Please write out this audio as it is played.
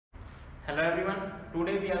Hello everyone,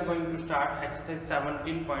 today we are going to start exercise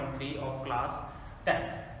 17.3 of class 10.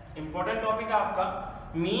 Important topic है आपका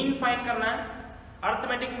mean find करना है,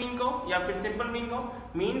 arithmetic mean को या फिर सिंपल मीन को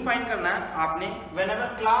मीन फाइंड करना है आपने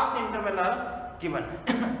whenever class interval are given.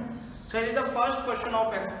 So here is the first question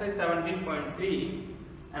of exercise 17.3.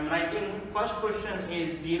 I am writing first question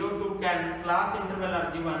is 0 to 10 class interval are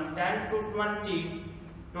given 10 to 20,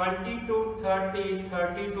 20 to 30,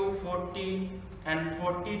 30 to 40 and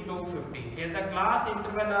 40 to 50. Here the class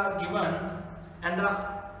interval are given and the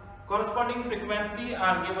corresponding frequency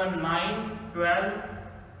are given 9, 12,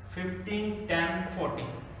 15, 10, 14.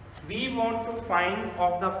 We want to find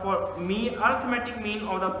of the arithmetic mean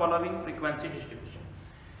of the following frequency distribution.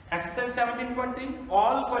 Exercise 17.3,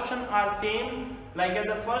 all questions are same like as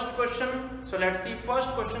the first question. So let's see first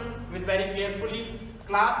question with very carefully.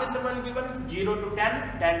 Class interval given 0 to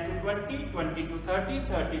 10, 10 to 20, 20 to 30,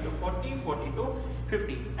 30 to 40, 40 to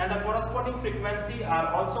 50. And the corresponding frequency are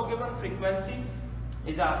also given. Frequency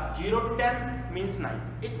is a 0 to 10 means 9.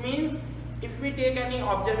 It means if we take any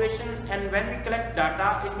observation and when we collect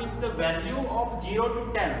data, it means the value of 0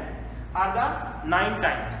 to 10 are the 9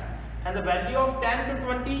 times. And the value of 10 to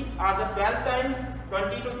 20 are the 12 times,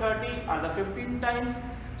 20 to 30 are the 15 times.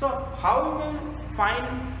 So how we will find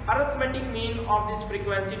arithmetic mean of this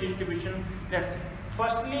frequency distribution? Let's see.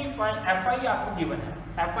 Firstly find Fi आपको given है.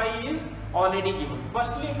 Fi is already given.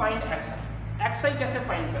 Firstly find Xi. Xi कैसे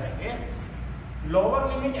find करेंगे? Lower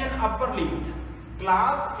limit and upper limit.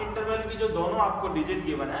 Class interval की जो दोनों आपको digit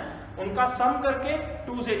given है, उनका sum करके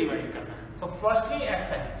 2 से divide करना है. So firstly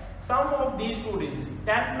Xi. Sum of these two digits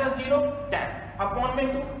 10 plus 0 10 upon में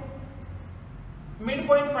 2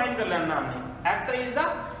 midpoint find कर लेना हमने. Xi is the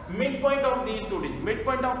midpoint of these two digits,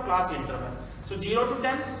 midpoint of class interval. So 0 to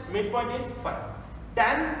 10 midpoint is 5.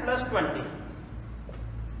 10 plus 20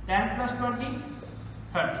 10 plus 20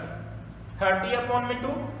 30 30 upon में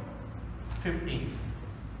 2 15.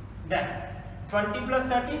 Then 20 plus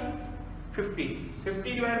 30 50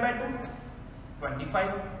 50 divided by 2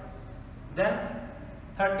 25. Then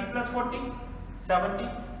 30 plus 40 70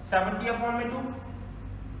 70 upon में 2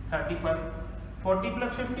 35. 40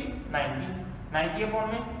 plus 50 90 90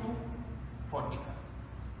 upon में 2 45.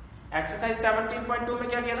 Exercise 17.2 में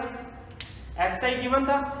क्या किया था? Xi गिवन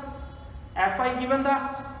था, Fi given था,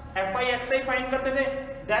 Fi Xi find करते थे.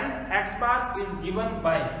 Then x bar is given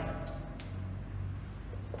by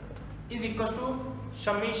is equal to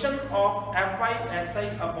summation of Fi Xi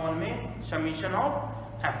upon में summation of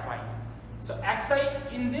Fi. So Xi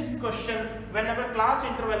in this question, whenever class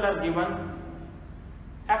interval are given,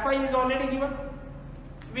 Fi is already given.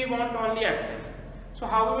 We want only Xi. So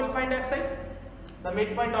how we will find Xi? The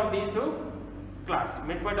midpoint of these two class.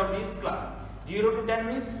 Midpoint of these class. 0 to 10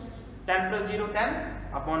 means 10 plus 0 10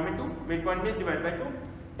 upon में 2. Midpoint means divided by 2.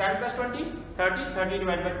 10 plus 20 30 30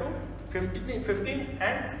 divided by 2 15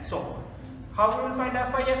 and so on. How we will find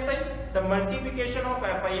Fi Xi? The multiplication of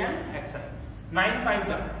Fi and Xi. 9 5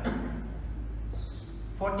 जा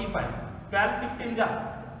 45. 12 15 जा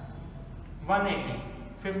 180.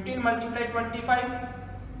 15 multiply 25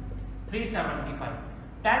 375.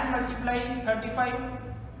 10 multiply 35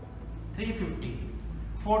 350.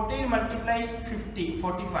 14 multiply 50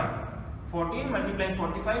 45. 14 multiply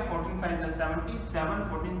 45 14 5 is 70. 7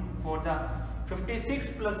 14 4 is 56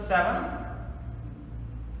 plus 7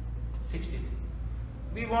 63.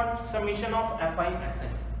 We want summation of Fi Xi.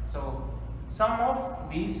 So sum of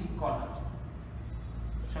these columns.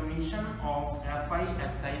 Summation of Fi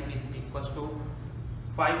Xi is equals to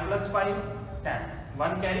 5 plus 5 10.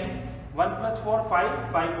 1 carry 1 plus 4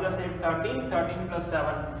 5 5 plus 8 13 13 plus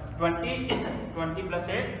 7 20 20 plus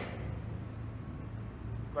 8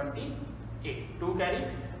 28. 2 carry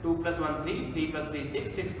 2 plus 1 3 3 plus 3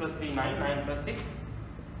 6 6 plus 3 9 9 plus 6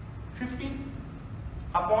 15.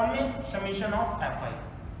 upon में summation of Fi.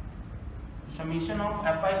 Summation of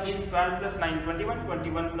Fi is 12 plus 9 21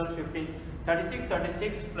 21 plus 15 36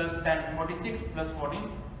 36 plus 10 46 plus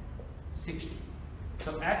 14 60.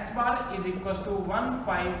 So x bar is equals to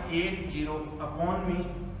 1580 upon me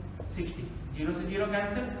 60. 0 से 0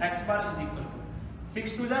 cancel. X bar is equal to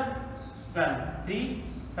 6 to the 12 3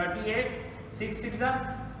 38 6 6 the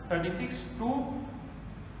 36 2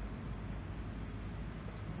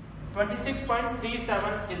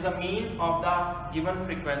 26.37 is the mean of the given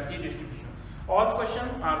frequency distribution. All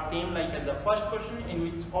questions are same like as the first question, in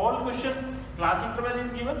which all question class interval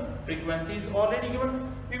is given, frequency is already given.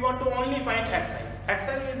 We want to only find Xi.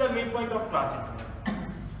 Xi is the midpoint of class interval.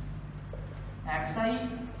 Xi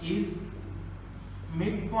is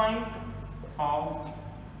midpoint of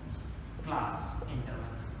class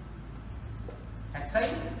interval. Xi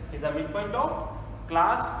is the midpoint of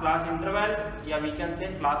class interval, या we can say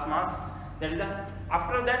class marks. That is the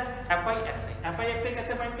after that fi xi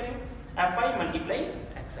कैसे find करेंगे? fi multiply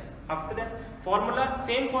xi. After that formula,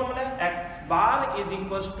 same formula, x bar is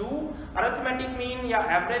equals to arithmetic mean या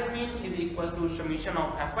average mean is equals to summation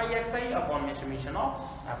of fi xi upon में summation of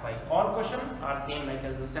fi. All question are same like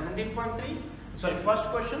as the 17.3. Sorry, first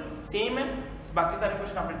question same है, बाकी सारे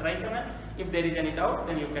question आपने try करना है. If there is any doubt,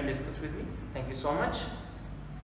 then you can discuss with me. Thank you so much.